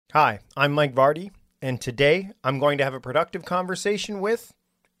Hi, I'm Mike Vardy, and today I'm going to have a productive conversation with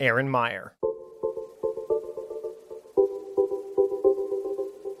Erin Meyer.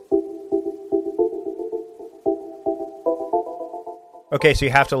 Okay, so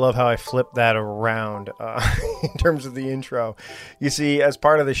you have to love how I flipped that around in terms of the intro. You see, as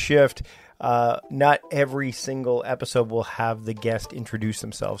part of the shift, not every single episode will have the guest introduce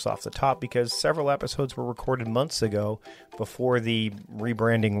themselves off the top because several episodes were recorded months ago before the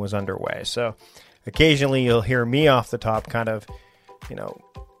rebranding was underway. So occasionally you'll hear me off the top kind of,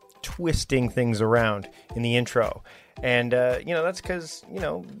 twisting things around in the intro. And, that's because,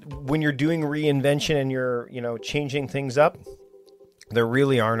 when you're doing reinvention and you're, changing things up, there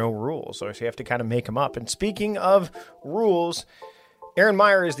really are no rules, so you have to kind of make them up. And speaking of rules, Erin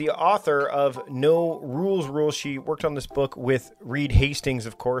Meyer is the author of No Rules. She worked on this book with Reed Hastings,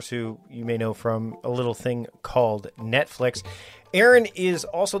 of course, who you may know from a little thing called Netflix. Erin is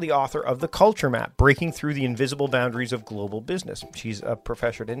also the author of The Culture Map, Breaking Through the Invisible Boundaries of Global Business. She's a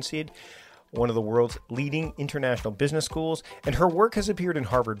professor at INSEAD, one of the world's leading international business schools, and her work has appeared in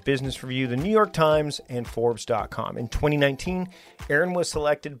Harvard Business Review, the New York Times, and Forbes.com. In 2019, Erin was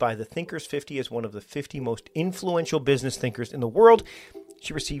selected by the Thinkers 50 as one of the 50 most influential business thinkers in the world.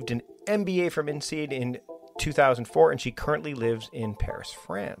 She received an MBA from INSEAD in 2004, and she currently lives in Paris,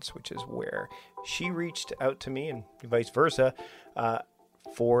 France, which is where she reached out to me, and vice versa,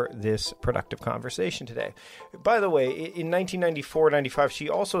 for this productive conversation today. By the way, in 1994-95, she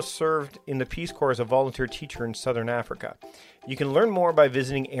also served in the Peace Corps as a volunteer teacher in Southern Africa. You can learn more by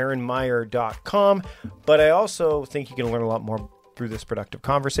visiting erinmeyer.com, but I also think you can learn a lot more through this productive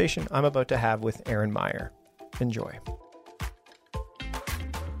conversation I'm about to have with Erin Meyer. Enjoy.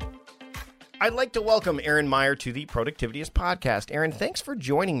 I'd like to welcome Erin Meyer to the Productivityist podcast. Erin, thanks for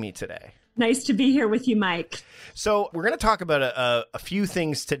joining me today. Nice to be here with you, Mike. So we're going to talk about a few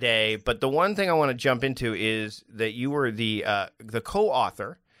things today, but the one thing I want to jump into is that you were the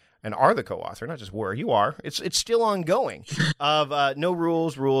co-author, and are the co-author, not just were, you are. It's still ongoing, of No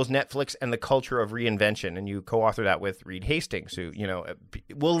Rules, Netflix, and the Culture of Reinvention, and you co-authored that with Reed Hastings, who,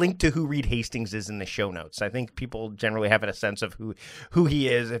 we'll link to who Reed Hastings is in the show notes. I think people generally have a sense of who he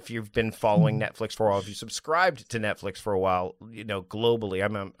is if you've been following Netflix for a while, if you subscribed to Netflix for a while,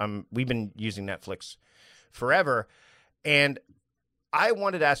 globally. We've been using Netflix forever, and I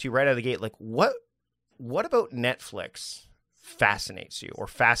wanted to ask you right out of the gate, what about Netflix fascinates you or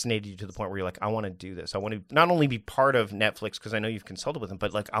fascinated you to the point where you're like, I want to do this. I want to not only be part of Netflix because I know you've consulted with them,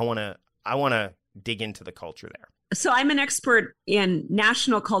 but I want to dig into the culture there. So I'm an expert in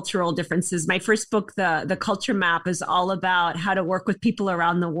national cultural differences. My first book, The Culture Map, is all about how to work with people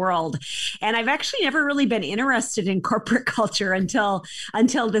around the world. And I've actually never really been interested in corporate culture until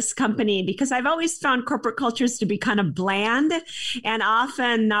this company, because I've always found corporate cultures to be kind of bland and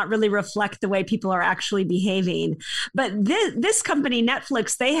often not really reflect the way people are actually behaving. But this company,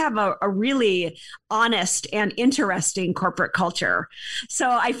 Netflix, they have a really honest and interesting corporate culture. So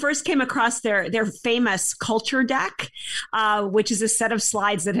I first came across their famous culture deck, which is a set of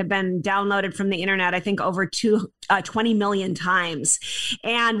slides that have been downloaded from the internet, I think over 20 million times.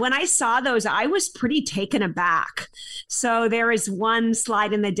 And when I saw those, I was pretty taken aback. So there is one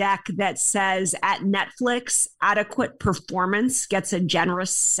slide in the deck that says, at Netflix, adequate performance gets a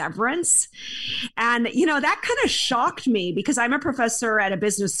generous severance. And, that kind of shocked me because I'm a professor at a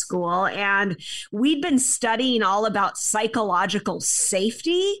business school and we'd been studying all about psychological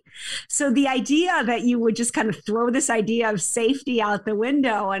safety. So the idea that you would just kind of throw this idea of safety out the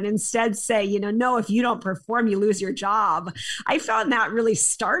window and instead say, no, if you don't perform, you lose your job. I found that really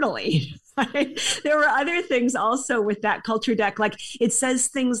startling. There were other things also with that culture deck. Like it says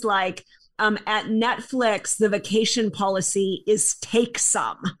things like, at Netflix, the vacation policy is take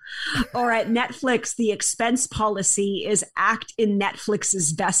some. Or at Netflix, the expense policy is act in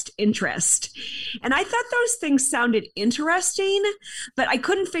Netflix's best interest. And I thought those things sounded interesting, but I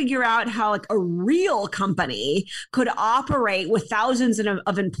couldn't figure out how a real company could operate with thousands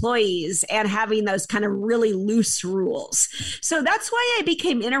of employees and having those kind of really loose rules. So that's why I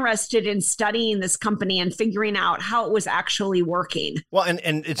became interested in studying this company and figuring out how it was actually working. Well,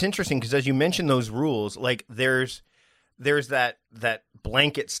 and it's interesting because as you mentioned those rules, there's that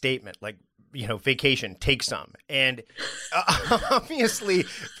blanket statement, vacation, take some. And obviously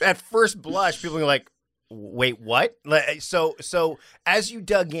at first blush, people are like, wait, what? So as you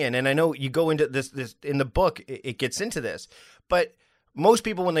dug in, and I know you go into this in the book, it gets into this, but most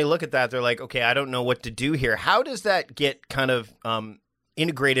people, when they look at that, they're like, okay, I don't know what to do here. How does that get kind of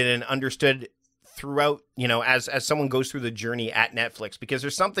integrated and understood throughout, as someone goes through the journey at Netflix? Because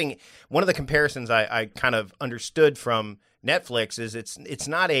there's one of the comparisons I kind of understood from Netflix is it's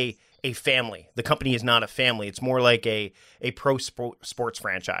not a family. The company is not a family. It's more like a sports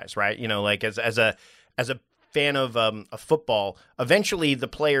franchise, right? You know, like as a fan of football, eventually the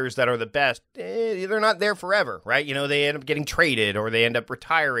players that are the best, they're not there forever, right? You know, they end up getting traded, or they end up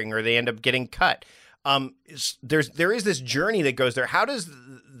retiring, or they end up getting cut. There is this journey that goes there. How does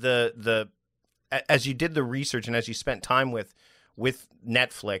the as you did the research and as you spent time with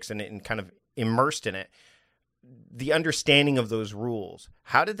Netflix and kind of immersed in it, the understanding of those rules,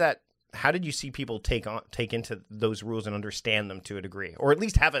 how did you see people take into those rules and understand them to a degree, or at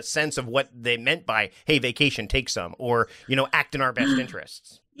least have a sense of what they meant by, hey, vacation, take some, or, you know, act in our best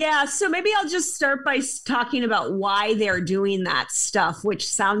interests? Yeah, so maybe I'll just start by talking about why they're doing that stuff, which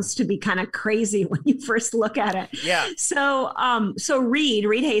sounds to be kind of crazy when you first look at it. Yeah. So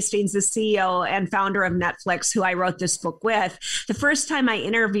Reed Hastings, the CEO and founder of Netflix, who I wrote this book with, the first time I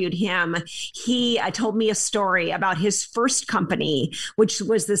interviewed him, he told me a story about his first company, which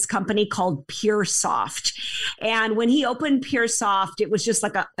was this company called PureSoft. And when he opened PureSoft, it was just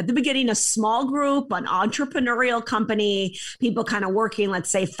like at the beginning, a small group, an entrepreneurial company, people kind of working, let's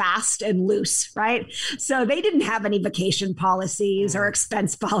say, fast and loose, right? So they didn't have any vacation policies or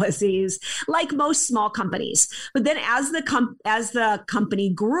expense policies like most small companies. But then as the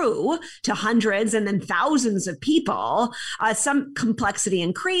company grew to hundreds and then thousands of people, some complexity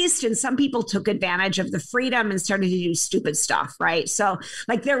increased, and some people took advantage of the freedom and started to do stupid stuff, right? So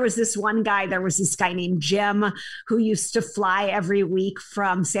like there was this guy named Jim who used to fly every week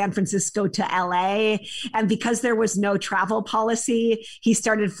from San Francisco to LA. And because there was no travel policy, he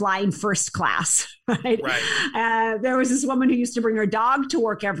started flying first class, right? There was this woman who used to bring her dog to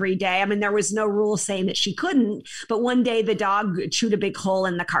work every day. I mean, there was no rule saying that she couldn't, but one day the dog chewed a big hole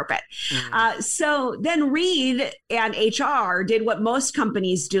in the carpet. So then Reed and HR did what most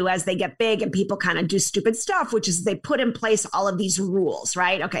companies do as they get big and people kind of do stupid stuff, which is they put in place all of these rules,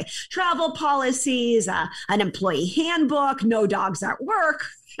 right? Okay, travel policies, an employee handbook, no dogs at work.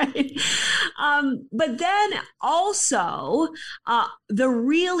 Right? But then also the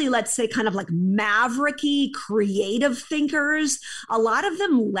really, let's say, kind of like mavericky creative thinkers, a lot of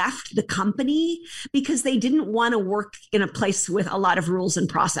them left the company because they didn't want to work in a place with a lot of rules and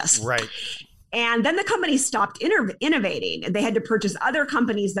process. Right. And then the company stopped innovating. They had to purchase other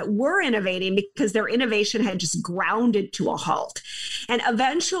companies that were innovating because their innovation had just grounded to a halt. And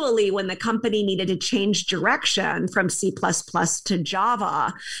eventually, when the company needed to change direction from C++ to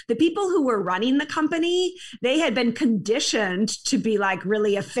Java, the people who were running the company, they had been conditioned to be like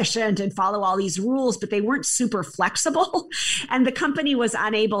really efficient and follow all these rules, but they weren't super flexible. And the company was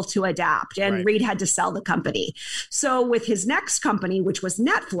unable to adapt. And Reed had to sell the company. So with his next company, which was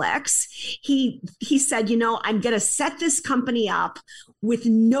Netflix, he said, you know, I'm going to set this company up with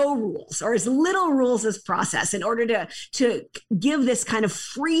no rules or as little rules as process in order to give this kind of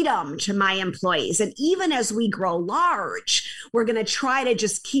freedom to my employees. And even as we grow large, we're going to try to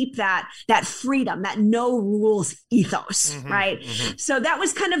just keep that freedom, that no rules ethos, right? So that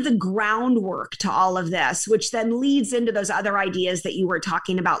was kind of the groundwork to all of this, which then leads into those other ideas that you were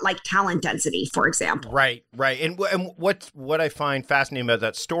talking about, like talent density, for example. Right. And what I find fascinating about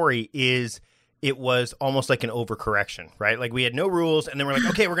that story is it was almost like an overcorrection, right? Like we had no rules, and then we're like,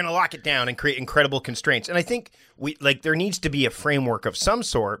 okay, we're going to lock it down and create incredible constraints. And I think there needs to be a framework of some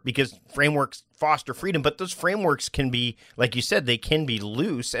sort, because frameworks foster freedom, but those frameworks can be, like you said, they can be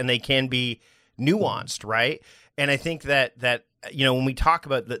loose and they can be nuanced, right? And I think that you know, when we talk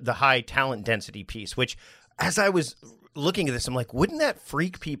about the high talent density piece, which as I was looking at this, I'm like, wouldn't that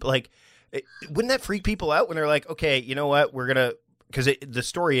freak people out when they're like, okay, you know what, we're going to, because the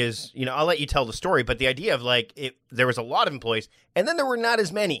story is, you know, I'll let you tell the story, but the idea of like there was a lot of employees and then there were not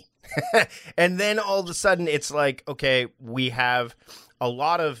as many. And then all of a sudden it's like, okay, we have a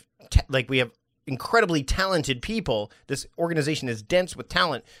lot of, we have incredibly talented people. This organization is dense with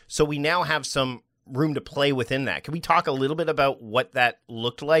talent. So we now have some room to play within that. Can we talk a little bit about what that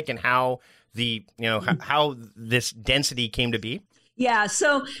looked like and how how this density came to be? Yeah.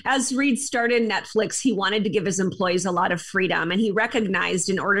 So as Reed started Netflix, he wanted to give his employees a lot of freedom. And he recognized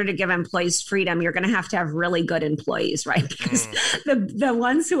in order to give employees freedom, you're going to have really good employees, right? Because the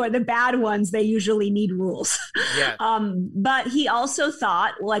ones who are the bad ones, they usually need rules. Yeah. But he also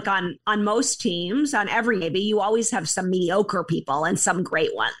thought, like on most teams, on every maybe, you always have some mediocre people and some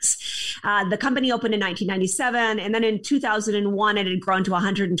great ones. The company opened in 1997. And then in 2001, it had grown to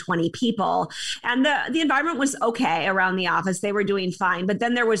 120 people. And the environment was okay around the office. They were doing doing fine. But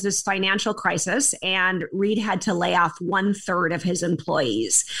then there was this financial crisis, and Reed had to lay off 1/3 of his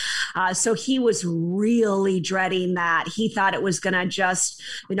employees. So he was really dreading that. He thought it was going to just,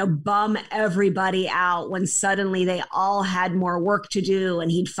 bum everybody out when suddenly they all had more work to do,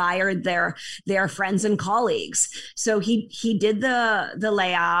 and he'd fired their friends and colleagues. So he did the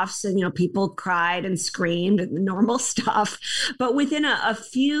layoffs, and people cried and screamed and the normal stuff. But within a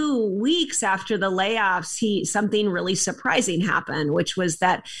few weeks after the layoffs, something really surprising happened, which was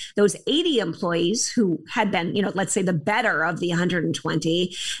that those 80 employees who had been, let's say the better of the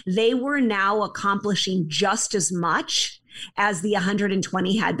 120, they were now accomplishing just as much as the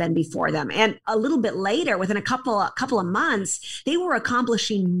 120 had been before them. And a little bit later, within a couple of months, they were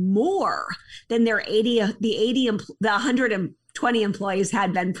accomplishing more than the 120 employees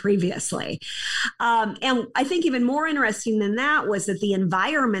had been previously. And I think even more interesting than that was that the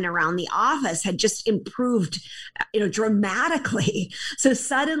environment around the office had just improved, dramatically. So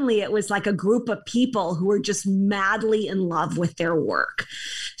suddenly it was like a group of people who were just madly in love with their work.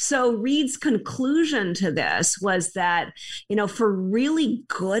 So Reed's conclusion to this was that, for really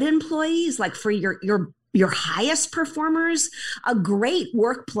good employees, like for your highest performers, a great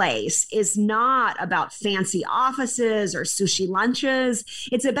workplace is not about fancy offices or sushi lunches.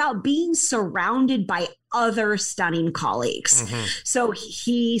 It's about being surrounded by other stunning colleagues. Mm-hmm. So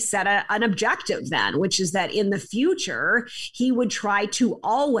he set an objective then, which is that in the future, he would try to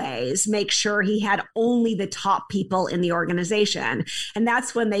always make sure he had only the top people in the organization. And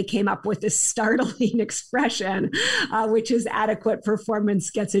that's when they came up with this startling expression, which is adequate performance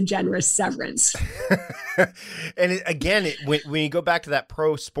gets a generous severance. And when you go back to that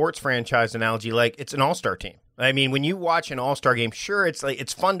pro sports franchise analogy, like it's an all-star team. I mean, when you watch an all-star game, sure,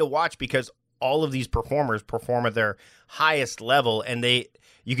 it's fun to watch because all of these performers perform at their highest level, and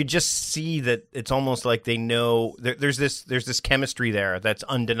you could just see that it's almost like they know there's this chemistry there that's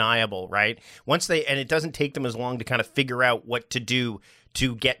undeniable, right? And it doesn't take them as long to kind of figure out what to do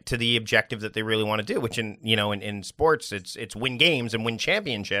to get to the objective that they really want to do, which in sports it's win games and win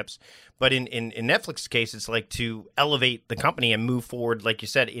championships, but in Netflix's case it's like to elevate the company and move forward, like you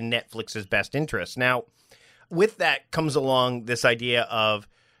said, in Netflix's best interest. Now, with that comes along this idea of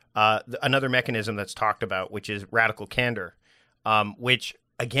another mechanism that's talked about, which is radical candor, which,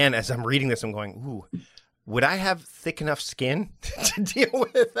 again, as I'm reading this, I'm going, ooh, would I have thick enough skin to deal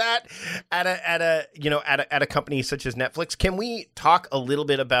with that at a company such as Netflix? Can we talk a little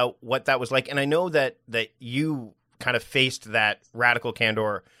bit about what that was like? And I know that you kind of faced that radical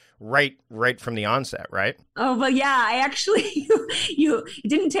candor right from the onset, right? Oh, well, yeah, I actually, it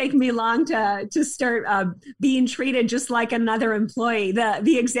didn't take me long to start being treated just like another employee.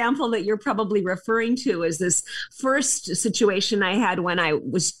 The example that you're probably referring to is this first situation I had when I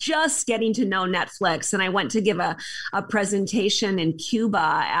was just getting to know Netflix, and I went to give a presentation in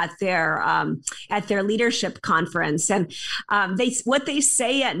Cuba at their leadership conference. And what they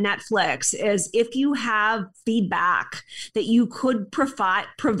say at Netflix is if you have feedback that you could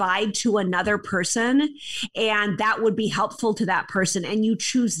provide to another person, and that would be helpful to that person, and you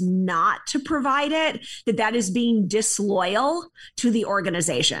choose not to provide it, that is being disloyal to the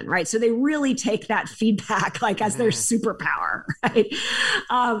organization, right? So they really take that feedback like as their superpower, right?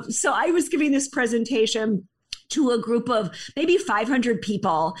 So I was giving this presentation to a group of maybe 500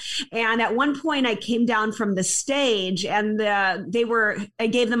 people. And at one point I came down from the stage, and I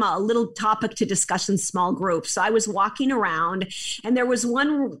gave them a little topic to discuss in small groups. So I was walking around, and there was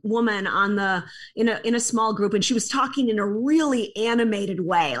one woman in a small group, and she was talking in a really animated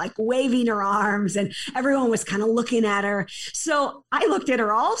way, like waving her arms, and everyone was kind of looking at her. So I looked at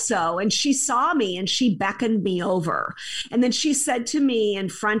her also, and she saw me, and she beckoned me over. And then she said to me in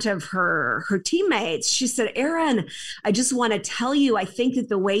front of her teammates, she said, "Erin, I just want to tell you, I think that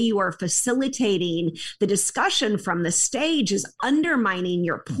the way you are facilitating the discussion from the stage is undermining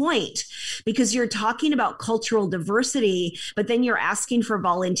your point, because you're talking about cultural diversity, but then you're asking for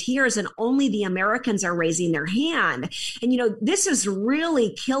volunteers and only the Americans are raising their hand. And, this is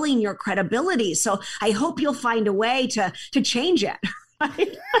really killing your credibility. So I hope you'll find a way to change it."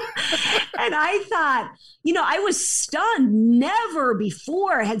 And I thought, I was stunned. Never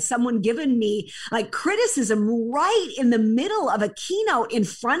before had someone given me like criticism right in the middle of a keynote in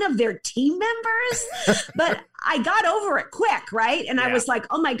front of their team members. But I got over it quick, right? And I was like,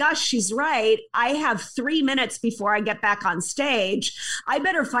 oh my gosh, she's right. I have 3 minutes before I get back on stage. I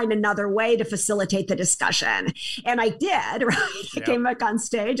better find another way to facilitate the discussion. And I did, right? I came back on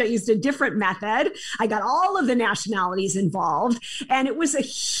stage. I used a different method. I got all of the nationalities involved. And it was a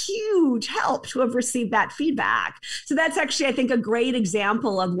huge help to have received that feedback. So that's actually, I think, a great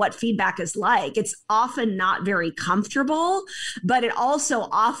example of what feedback is like. It's often not very comfortable, but it also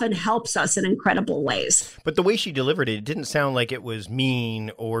often helps us in incredible ways. But the way she delivered it, it didn't sound like it was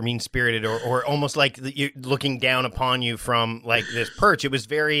mean or mean-spirited or almost like looking down upon you from like this perch. It was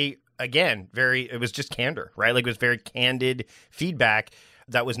very, it was just candor, right? Like it was very candid feedback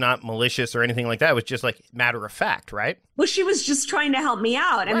that was not malicious or anything like that. It was just like matter of fact, right? Well, she was just trying to help me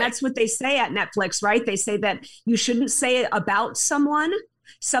out. And that's what they say at Netflix, right? They say that you shouldn't say about someone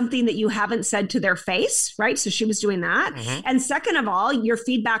something that you haven't said to their face, right? So she was doing that. Mm-hmm. And second of all, your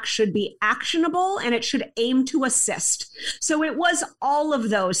feedback should be actionable and it should aim to assist. So it was all of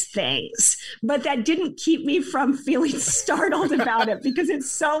those things, but that didn't keep me from feeling startled about it because it's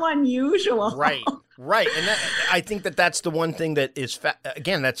so unusual. Right. And I think that's the one thing that is,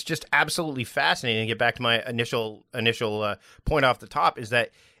 again, that's just absolutely fascinating. To get back to my initial point off the top is that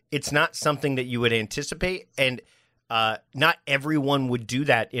it's not something that you would anticipate. And not everyone would do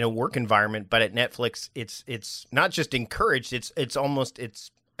that in a work environment, but at Netflix, it's not just encouraged, it's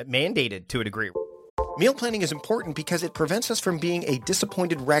mandated to a degree. Meal planning is important because it prevents us from being a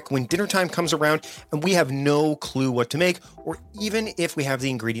disappointed wreck when dinner time comes around and we have no clue what to make, or even if we have the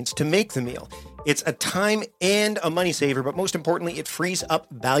ingredients to make the meal. It's a time and a money saver, but most importantly, it frees up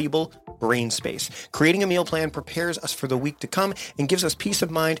valuable brain space. Creating a meal plan prepares us for the week to come and gives us peace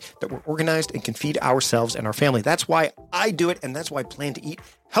of mind that we're organized and can feed ourselves and our family. That's why I do it, and that's why Plan to Eat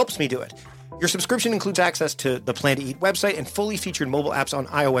helps me do it. Your subscription includes access to the Plan to Eat website and fully featured mobile apps on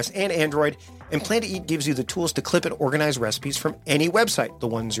iOS and Android. And Plan to Eat gives you the tools to clip and organize recipes from any website, the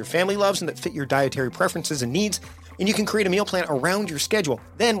ones your family loves and that fit your dietary preferences and needs. And you can create a meal plan around your schedule.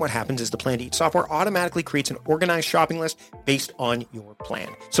 Then what happens is the Plan to Eat software automatically creates an organized shopping list based on your plan.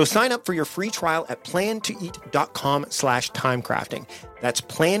 So sign up for your free trial at plantoeat.com/timecrafting. That's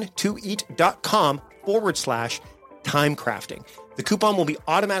plantoeat.com/timecrafting. The coupon will be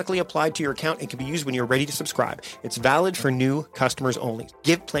automatically applied to your account and can be used when you're ready to subscribe. It's valid for new customers only.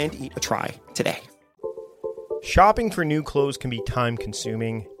 Give Plan to Eat a try today. Shopping for new clothes can be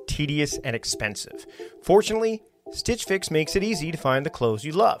time-consuming, tedious, and expensive. Fortunately, Stitch Fix makes it easy to find the clothes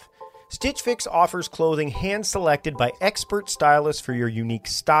you love. Stitch Fix offers clothing hand-selected by expert stylists for your unique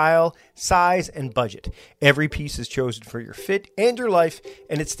style, size, and budget. Every piece is chosen for your fit and your life,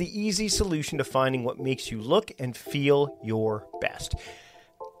 and it's the easy solution to finding what makes you look and feel your best.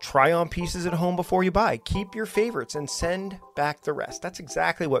 Try on pieces at home before you buy. Keep your favorites and send back the rest. That's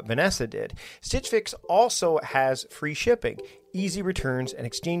exactly what Vanessa did. Stitch Fix also has free shipping, easy returns and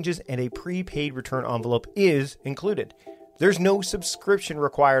exchanges, and a prepaid return envelope is included. There's no subscription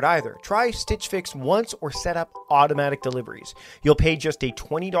required either. Try Stitch Fix once or set up automatic deliveries. You'll pay just a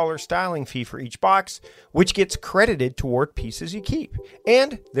 $20 styling fee for each box, which gets credited toward pieces you keep.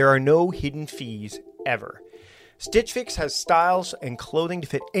 And there are no hidden fees ever. Stitch Fix has styles and clothing to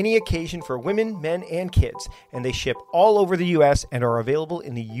fit any occasion for women, men, and kids, and they ship all over the U.S. and are available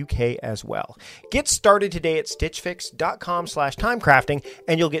in the U.K. as well. Get started today at stitchfix.com/timecrafting,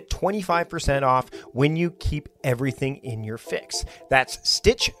 and you'll get 25% off when you keep everything in your fix. That's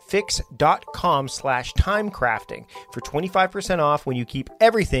stitchfix.com/timecrafting for 25% off when you keep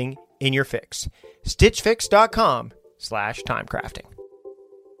everything in your fix. stitchfix.com/timecrafting.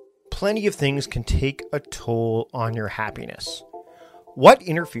 Plenty of things can take a toll on your happiness. What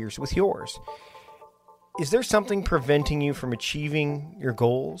interferes with yours? Is there something preventing you from achieving your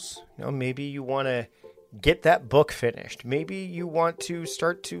goals? Maybe you want to get that book finished. Maybe you want to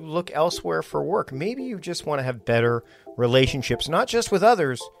start to look elsewhere for work. Maybe you just want to have better relationships, not just with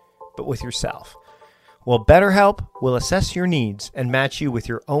others, but with yourself. Well, BetterHelp will assess your needs and match you with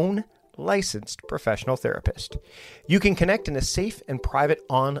your own licensed professional therapist. You can connect in a safe and private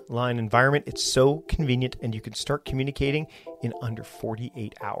online environment. It's so convenient, and you can start communicating in under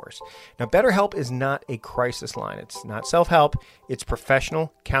 48 hours. Now, BetterHelp is not a crisis line. It's not self-help. It's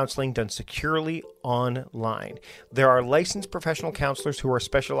professional counseling done securely online. There are licensed professional counselors who are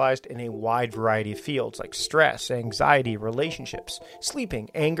specialized in a wide variety of fields like stress, anxiety, relationships, sleeping,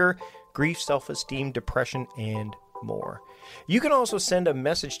 anger, grief, self-esteem, depression, and more. You can also send a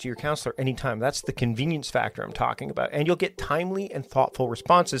message to your counselor anytime. That's the convenience factor I'm talking about. And you'll get timely and thoughtful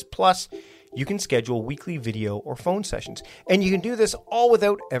responses. Plus, you can schedule weekly video or phone sessions. And you can do this all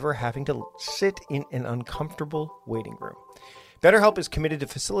without ever having to sit in an uncomfortable waiting room. BetterHelp is committed to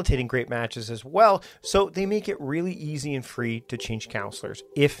facilitating great matches as well, so they make it really easy and free to change counselors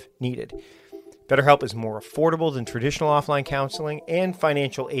if needed. BetterHelp is more affordable than traditional offline counseling, and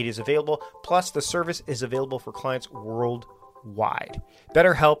financial aid is available. Plus, the service is available for clients worldwide.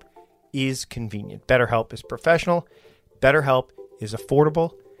 BetterHelp is convenient. BetterHelp is professional. BetterHelp is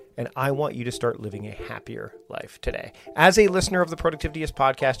affordable, and I want you to start living a happier life today. As a listener of the Productivityist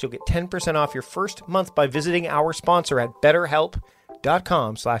podcast, you'll get 10% off your first month by visiting our sponsor at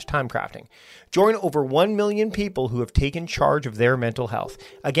betterhelp.com/timecrafting. Join over 1 million people who have taken charge of their mental health.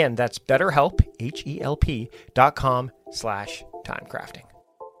 Again, that's betterhelp, HELP.com/timecrafting.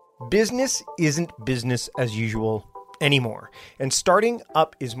 Business isn't business as usual anymore, and starting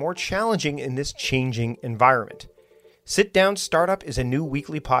up is more challenging in this changing environment. Sit Down Startup is a new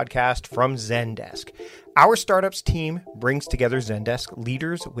weekly podcast from Zendesk. Our startups team brings together Zendesk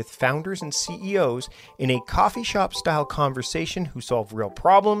leaders with founders and CEOs in a coffee shop style conversation who solve real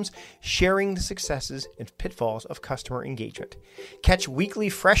problems, sharing the successes and pitfalls of customer engagement. Catch weekly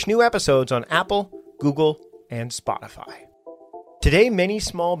fresh new episodes on Apple, Google, and Spotify. Today, many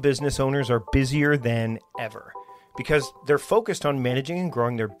small business owners are busier than ever. Because they're focused on managing and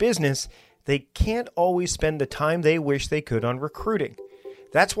growing their business, they can't always spend the time they wish they could on recruiting.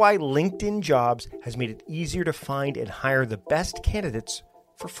 That's why LinkedIn Jobs has made it easier to find and hire the best candidates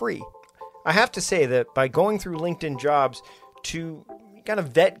for free. I have to say that by going through LinkedIn Jobs to kind of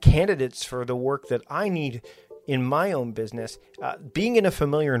vet candidates for the work that I need in my own business, being in a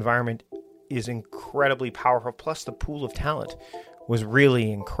familiar environment is incredibly powerful. Plus, the pool of talent was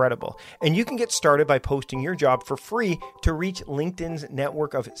really incredible. And you can get started by posting your job for free to reach LinkedIn's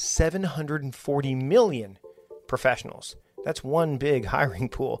network of 740 million professionals. That's one big hiring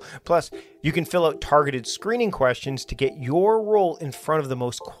pool. Plus, you can fill out targeted screening questions to get your role in front of the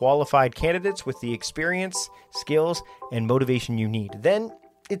most qualified candidates with the experience, skills, and motivation you need. Then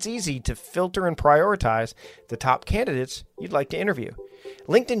it's easy to filter and prioritize the top candidates you'd like to interview.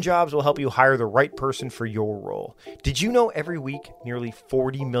 LinkedIn Jobs will help you hire the right person for your role. Did you know every week nearly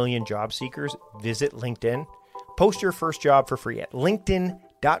 40 million job seekers visit LinkedIn? Post your first job for free at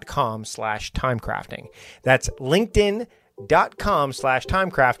linkedin.com/timecrafting. That's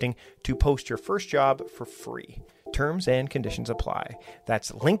linkedin.com/timecrafting to post your first job for free. Terms and conditions apply.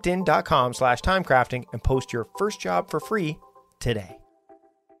 That's linkedin.com/timecrafting and post your first job for free today.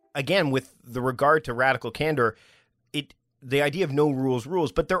 Again, with the regard to radical candor, the idea of no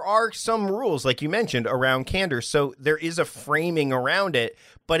rules, but there are some rules, like you mentioned, around candor. So there is a framing around it.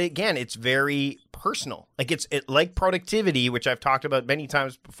 But again, it's very personal. Like like productivity, which I've talked about many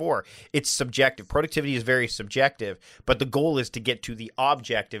times before. It's subjective. Productivity is very subjective, but the goal is to get to the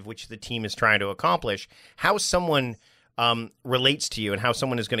objective, which the team is trying to accomplish. How someone relates to you and how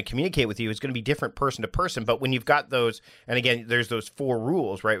someone is going to communicate with you is going to be different person to person. But when you've got those, and again, there's those 4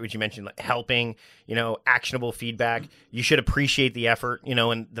 rules, right, which you mentioned, like helping, actionable feedback. You should appreciate the effort,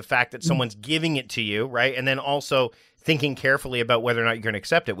 and the fact that someone's giving it to you, right? And then also thinking carefully about whether or not you're going to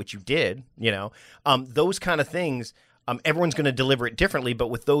accept it, which you did, those kind of things. Everyone's going to deliver it differently, but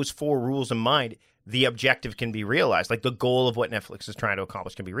with those 4 rules in mind, the objective can be realized. Like the goal of what Netflix is trying to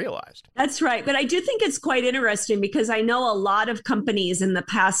accomplish can be realized. That's right. But I do think it's quite interesting because I know a lot of companies in the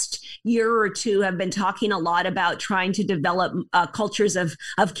past year or two have been talking a lot about trying to develop cultures of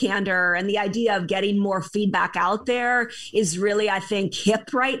candor, and the idea of getting more feedback out there is really, I think,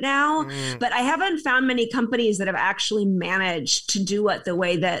 hip right now. But I haven't found many companies that have actually managed to do it the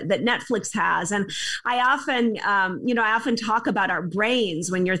way that Netflix has. And I often talk about our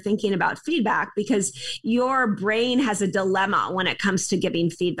brains when you're thinking about feedback, because your brain has a dilemma when it comes to giving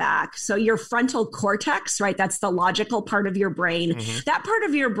feedback. So your frontal cortex, right? That's the logical part of your brain. That part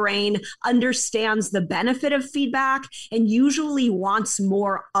of your brain understands the benefit of feedback and usually wants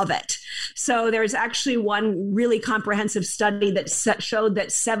more of it. So there's actually one really comprehensive study that showed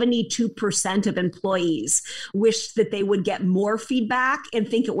that 72% of employees wish that they would get more feedback and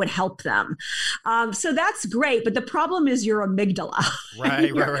think it would help them. So that's great. But the problem is your amygdala.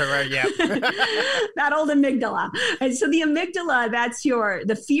 Right. Yeah. That old amygdala. And so the amygdala, that's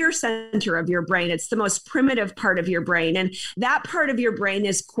the fear center of your brain. It's the most primitive part of your brain. And that part of your brain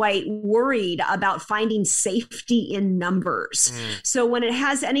is quite worried about finding safety in numbers. So when it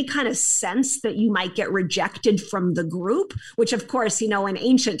has any kind of sense that you might get rejected from the group, which of course, in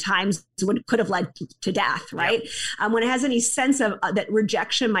ancient times could have led to death, right? Yep. When it has any sense of that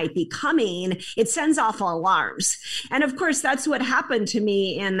rejection might be coming, it sends off alarms. And of course, that's what happened to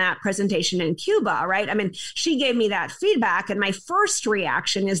me in that presentation in Cuba, right? I mean, she gave me that feedback, and my first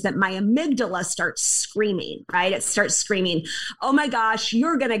reaction is that my amygdala starts screaming, right? It starts screaming, oh my gosh,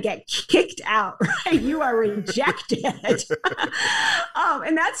 you're going to get kicked out, right? You are rejected. And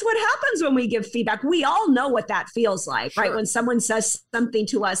and that's what happens when we give feedback. We all know what that feels like, right? When someone says something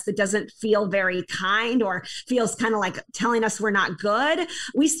to us that doesn't feel very kind or feels kind of like telling us we're not good,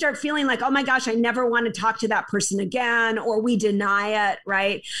 we start feeling like, oh my gosh, I never want to talk to that person again, or we deny it,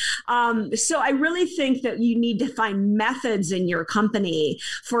 right? So I really think that you need to find methods in your company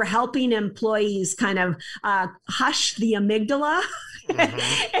for helping employees kind of hush the amygdala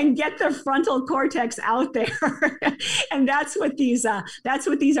and get the frontal cortex out there. And that's what these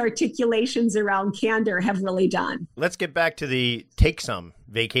articulations around candor have really done. Let's get back to the take some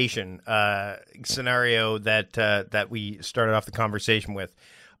vacation scenario that we started off the conversation with.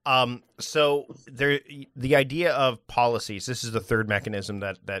 So the idea of policies, this is the third mechanism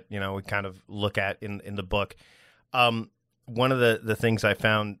that we kind of look at in the book. One of the things I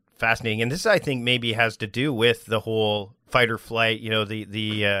found fascinating, and this I think maybe has to do with the whole fight or flight,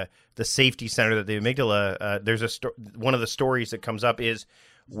 the safety center that the amygdala, there's one of the stories that comes up is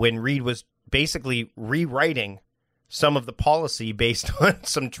when Reed was basically rewriting some of the policy based on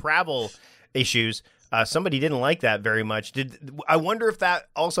some travel issues. Somebody didn't like that very much. I wonder if that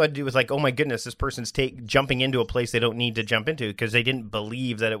also had to do with like, oh my goodness, this person's jumping into a place they don't need to jump into because they didn't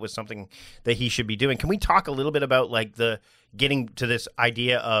believe that it was something that he should be doing. Can we talk a little bit about like the getting to this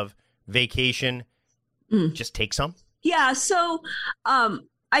idea of vacation? Just take some. Yeah. So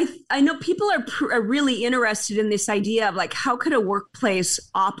I know people are really interested in this idea of like, how could a workplace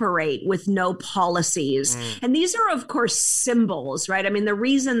operate with no policies? And these are, of course, symbols, right? I mean, the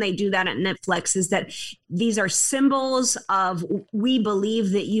reason they do that at Netflix is that these are symbols of, we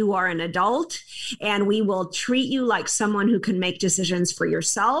believe that you are an adult and we will treat you like someone who can make decisions for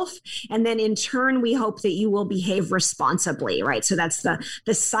yourself. And then in turn, we hope that you will behave responsibly, right? So that's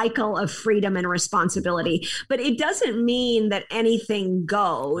the cycle of freedom and responsibility. But it doesn't mean that anything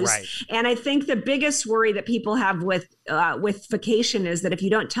goes. Right. And I think the biggest worry that people have with vacation is that if you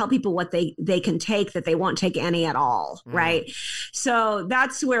don't tell people what they can take, that they won't take any at all, right? So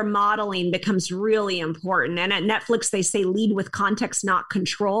that's where modeling becomes really important. And at Netflix, they say lead with context, not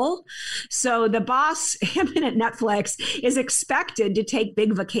control. So the boss, him at Netflix, is expected to take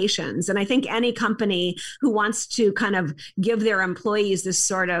big vacations. And I think any company who wants to kind of give their employees this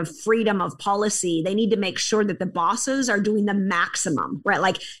sort of freedom of policy, they need to make sure that the bosses are doing the maximum, right?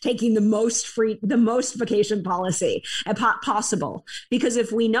 Like taking the most vacation policy possible. Because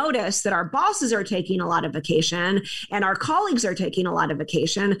if we notice that our bosses are taking a lot of vacation and our colleagues are taking a lot of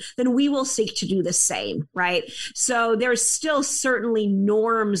vacation, then we will seek to do the same, right? So there's still certainly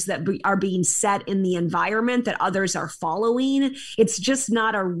norms that are being set in the environment that others are following. It's just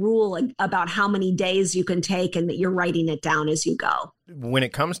not a rule about how many days you can take and that you're writing it down as you go. When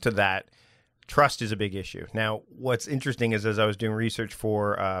it comes to that, trust is a big issue. Now, what's interesting is as I was doing research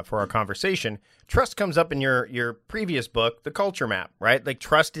for our conversation, trust comes up in your previous book, The Culture Map, right? Like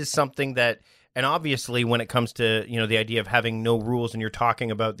trust is something that, and obviously when it comes to, the idea of having no rules and you're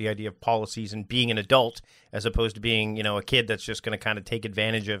talking about the idea of policies and being an adult as opposed to being, a kid that's just going to kind of take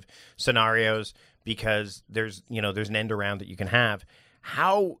advantage of scenarios because there's an end around that you can have.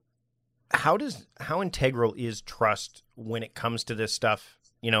 How integral is trust when it comes to this stuff?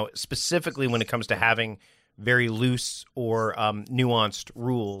 Specifically when it comes to having very loose or nuanced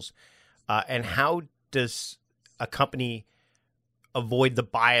rules. And how does a company avoid the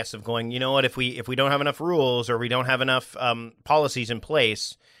bias of going, if we don't have enough rules or we don't have enough policies in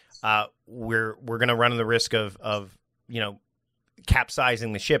place, we're going to run the risk of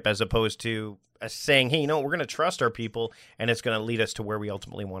capsizing the ship as opposed to saying, hey, we're going to trust our people and it's going to lead us to where we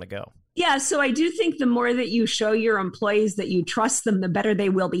ultimately want to go. Yeah, so I do think the more that you show your employees that you trust them, the better they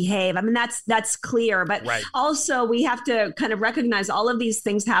will behave. I mean, that's clear. But also we have to kind of recognize all of these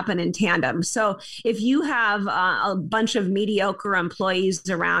things happen in tandem. So if you have a bunch of mediocre employees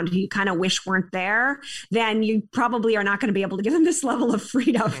around who you kind of wish weren't there, then you probably are not going to be able to give them this level of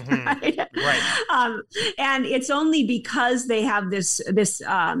freedom, right? Right. And it's only because they have this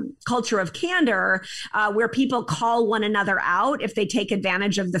culture of candor where people call one another out if they take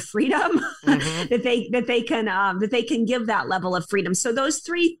advantage of the freedom. that they can give that level of freedom. So those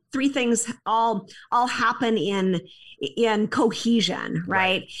three things all happen in cohesion,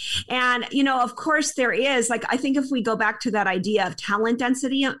 right? And, of course there is, like, I think if we go back to that idea of talent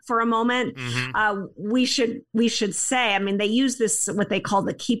density for a moment, we should say, I mean, they use this, what they call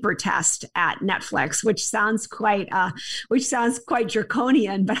the keeper test at Netflix, which sounds quite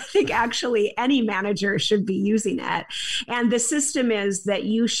draconian, but I think actually any manager should be using it. And the system is that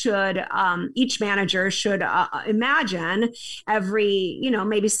each manager should imagine every,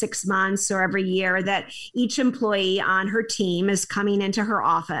 maybe 6 months or every year that each employee on her team is coming into her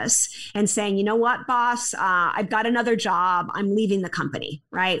office and saying, you know what, boss, I've got another job. I'm leaving the company,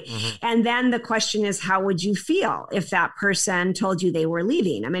 right? Mm-hmm. And then the question is, how would you feel if that person told you they were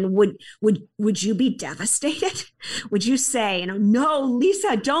leaving? I mean, would you be devastated? Would you say, no,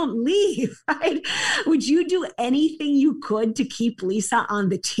 Lisa, don't leave, right? Would you do anything you could to keep Lisa on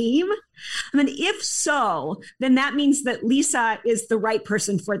the team? I mean, if so, then that means that Lisa is the right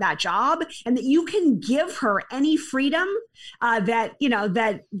person for that job, and that you can give her any freedom that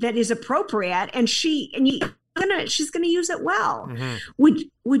is appropriate, and she's going to use it well. Mm-hmm.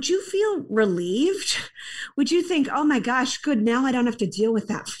 Would you feel relieved? Would you think, oh my gosh, good, now I don't have to deal with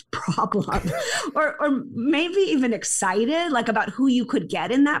that problem? or maybe even excited, like about who you could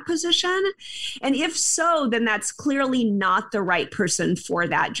get in that position? And if so, then that's clearly not the right person for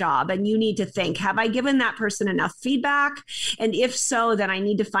that job. And you need to think, have I given that person enough feedback? And if so, then I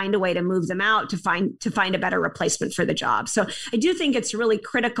need to find a way to move them out to find a better replacement for the job. So I do think it's really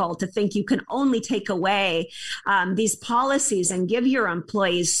critical to think you can only take away these policies and give your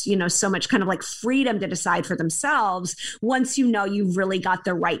employees, so much kind of like freedom to decide for themselves once you've really got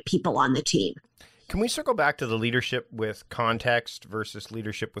the right people on the team. Can we circle back to the leadership with context versus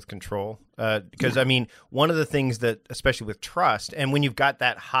leadership with control? Because, I mean, one of the things that, especially with trust, and when you've got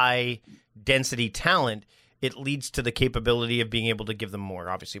that high density talent, it leads to the capability of being able to give them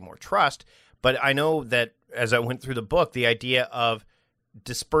obviously more trust. But I know that as I went through the book, the idea of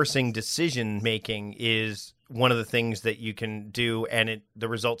dispersing decision making is one of the things that you can do, and the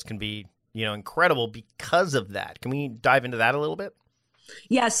results can be, incredible because of that. Can we dive into that a little bit?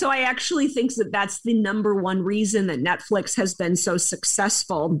 Yeah, so I actually think that that's the number one reason that Netflix has been so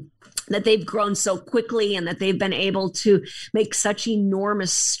successful, that they've grown so quickly and that they've been able to make such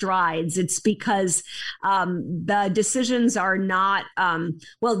enormous strides. It's because the decisions are not,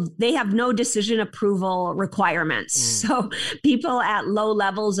 they have no decision approval requirements. So people at low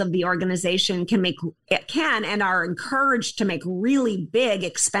levels of the organization can and are encouraged to make really big,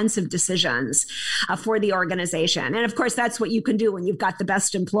 expensive decisions for the organization. And of course, that's what you can do when you've got the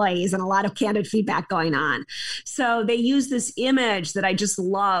best employees and a lot of candid feedback going on. So they use this image that I just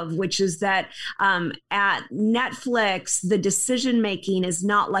love, which is that at Netflix, the decision-making is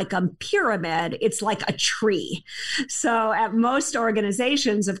not like a pyramid, it's like a tree. So at most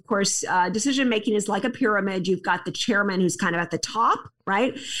organizations, of course, decision-making is like a pyramid. You've got the chairman who's kind of at the top,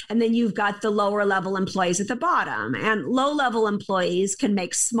 right? And then you've got the lower level employees at the bottom. And low level employees can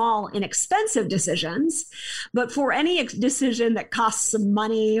make small, inexpensive decisions. But for any decision that costs some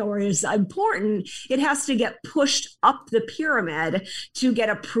money or is important, it has to get pushed up the pyramid to get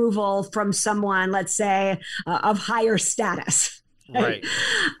approval from someone, let's say, of higher status. Right.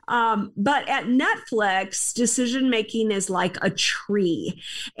 But at Netflix, decision-making is like a tree.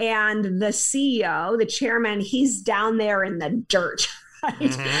 And the CEO, the chairman, he's down there in the dirt. Right?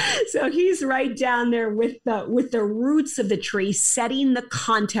 Mm-hmm. So he's right down there with the roots of the tree, setting the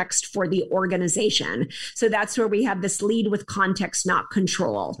context for the organization. So that's where we have this lead with context, not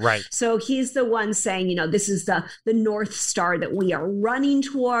control. Right. So he's the one saying, this is the North Star that we are running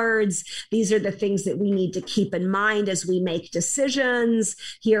towards. These are the things that we need to keep in mind as we make decisions.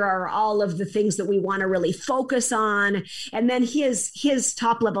 Here are all of the things that we want to really focus on. And then his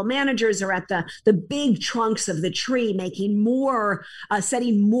top level managers are at the big trunks of the tree, making more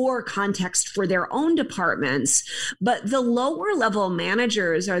setting more context for their own departments. But the lower level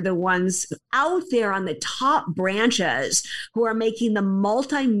managers are the ones out there on the top branches who are making the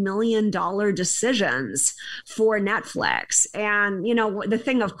multi-million-dollar decisions for Netflix. And, the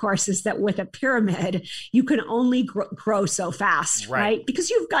thing, of course, is that with a pyramid, you can only grow so fast, right? Because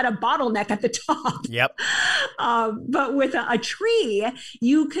you've got a bottleneck at the top. Yep. But with a tree,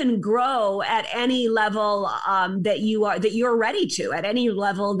 you can grow at any level that you're ready to, at any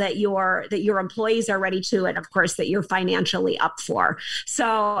level that your employees are ready to, and of course that you're financially up for.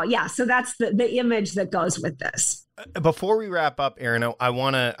 So that's the image that goes with this. Before we wrap up, Erin,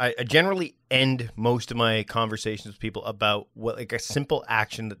 I generally end most of my conversations with people about a simple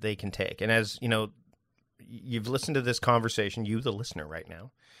action that they can take. And as you've listened to this conversation, you the listener right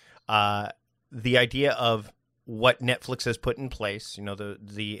now, the idea of what Netflix has put in place,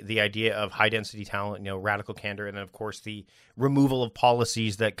 the idea of high density talent, radical candor, and then of course the removal of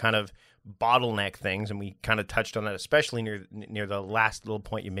policies that kind of bottleneck things, and we kind of touched on that, especially near the last little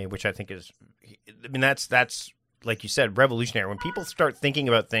point you made, which I think is, that's like you said, revolutionary. When people start thinking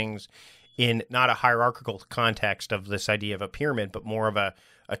about things in not a hierarchical context of this idea of a pyramid, but more of a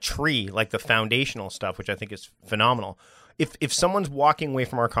tree, like the foundational stuff, which I think is phenomenal. if someone's walking away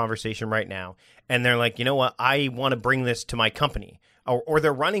from our conversation right now and they're like, you know what, I want to bring this to my company, or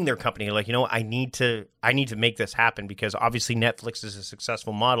they're running their company, like, you know what, I need to make this happen because obviously Netflix is a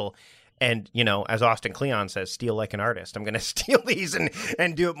successful model. And, you know, as Austin Kleon says, steal like an artist. I'm going to steal these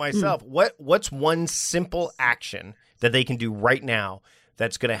and do it myself. What's one simple action that they can do right now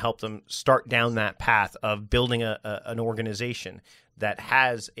that's going to help them start down that path of building an organization that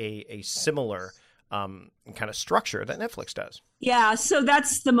has a similar kind of structure that Netflix does? Yeah, so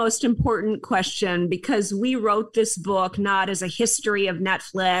that's the most important question, because we wrote this book not as a history of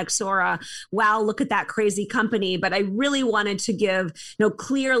Netflix or a, wow, look at that crazy company, but I really wanted to give,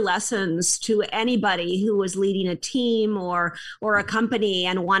 clear lessons to anybody who was leading a team or a company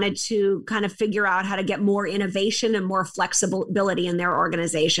and wanted to kind of figure out how to get more innovation and more flexibility in their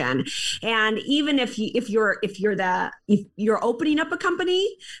organization. And even if you're opening up a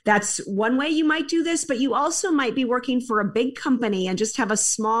company, that's one way you might do this, but you also might be working for a big company and just have a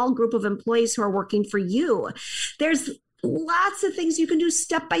small group of employees who are working for you. There's lots of things you can do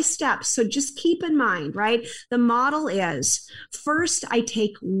step by step. So just keep in mind, right? The model is, first, I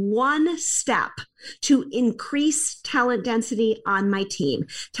take one step to increase talent density on my team.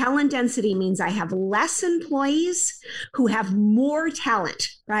 Talent density means I have less employees who have more talent,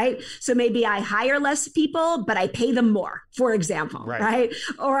 right? So maybe I hire less people, but I pay them more, for example, right?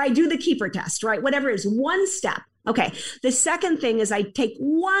 Or I do the keeper test, right? Whatever it is, one step. Okay. The second thing is I take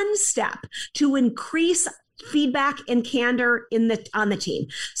one step to increase feedback and candor on the team.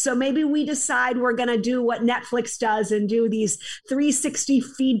 So maybe we decide we're going to do what Netflix does and do these 360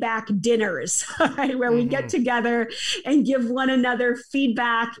 feedback dinners, right, where we get together and give one another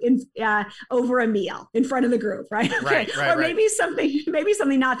feedback over a meal in front of the group, right? Okay. Or maybe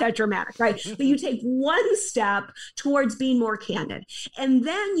something not that dramatic, right? But you take one step towards being more candid, and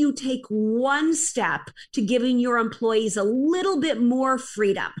then you take one step to giving your employees a little bit more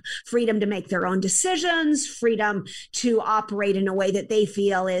freedom to make their own decisions, freedom to operate in a way that they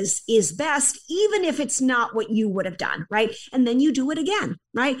feel is best, even if it's not what you would have done, right? And then you do it again,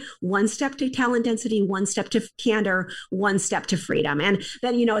 right? One step to talent density, one step to candor, one step to freedom. And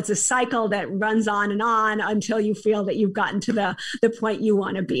then, it's a cycle that runs on and on until you feel that you've gotten to the point you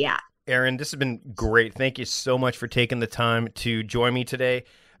want to be at. Erin, this has been great. Thank you so much for taking the time to join me today.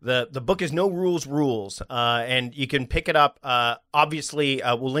 The book is No Rules, and you can pick it up. Obviously,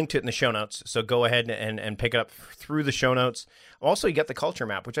 we'll link to it in the show notes, so go ahead and pick it up through the show notes. Also, you got the culture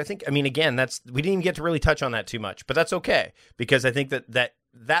map, which I think, we didn't even get to really touch on that too much, but that's okay, because I think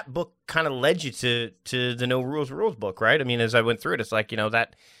that book kind of led you to the No Rules book, right? As I went through it, it's like,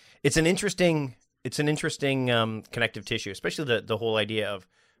 that it's an interesting connective tissue, especially the whole idea of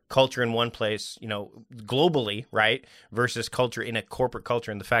culture in one place, globally, right, versus culture in a corporate culture.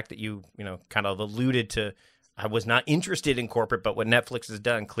 And the fact that you kind of alluded to, I was not interested in corporate, but what Netflix has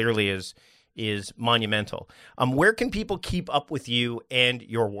done clearly is monumental. Where can people keep up with you and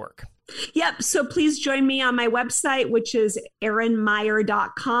your work? Yep. So please join me on my website, which is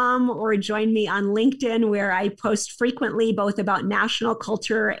erinmeyer.com, or join me on LinkedIn, where I post frequently both about national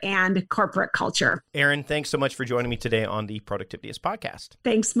culture and corporate culture. Erin, thanks so much for joining me today on the Productivityist podcast.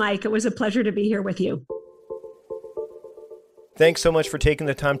 Thanks, Mike. It was a pleasure to be here with you. Thanks so much for taking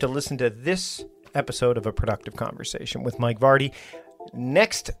the time to listen to this episode of A Productive Conversation with Mike Vardy.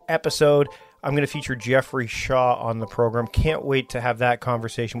 Next episode, I'm going to feature Jeffrey Shaw on the program. Can't wait to have that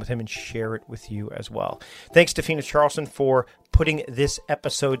conversation with him and share it with you as well. Thanks to Fina Charlson for putting this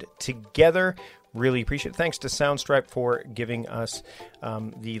episode together. Really appreciate it. Thanks to Soundstripe for giving us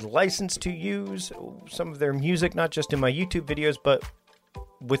the license to use some of their music, not just in my YouTube videos, but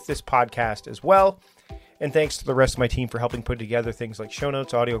with this podcast as well. And thanks to the rest of my team for helping put together things like show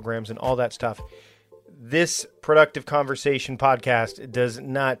notes, audiograms, and all that stuff. This Productive Conversation podcast does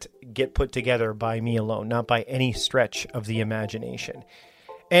not get put together by me alone, not by any stretch of the imagination.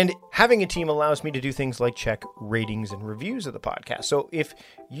 And having a team allows me to do things like check ratings and reviews of the podcast. So if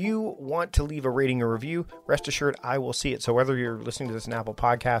you want to leave a rating or review, rest assured I will see it. So whether you're listening to this in Apple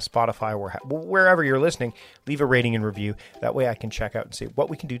Podcasts, Spotify, or wherever you're listening, leave a rating and review. That way I can check out and see what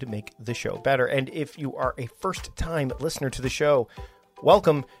we can do to make the show better. And if you are a first-time listener to the show,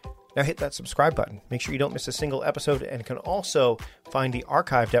 welcome. Now hit that subscribe button. Make sure you don't miss a single episode, and can also find the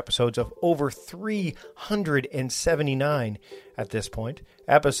archived episodes of over 379 at this point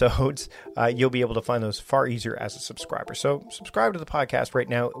episodes. You'll be able to find those far easier as a subscriber. So subscribe to the podcast right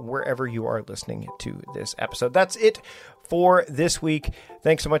now, wherever you are listening to this episode. That's it for this week.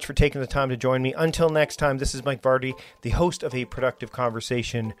 Thanks so much for taking the time to join me. Until next time, this is Mike Vardy, the host of A Productive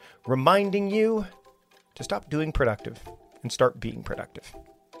Conversation, reminding you to stop doing productive and start being productive.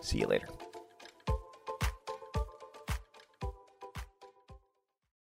 See you later.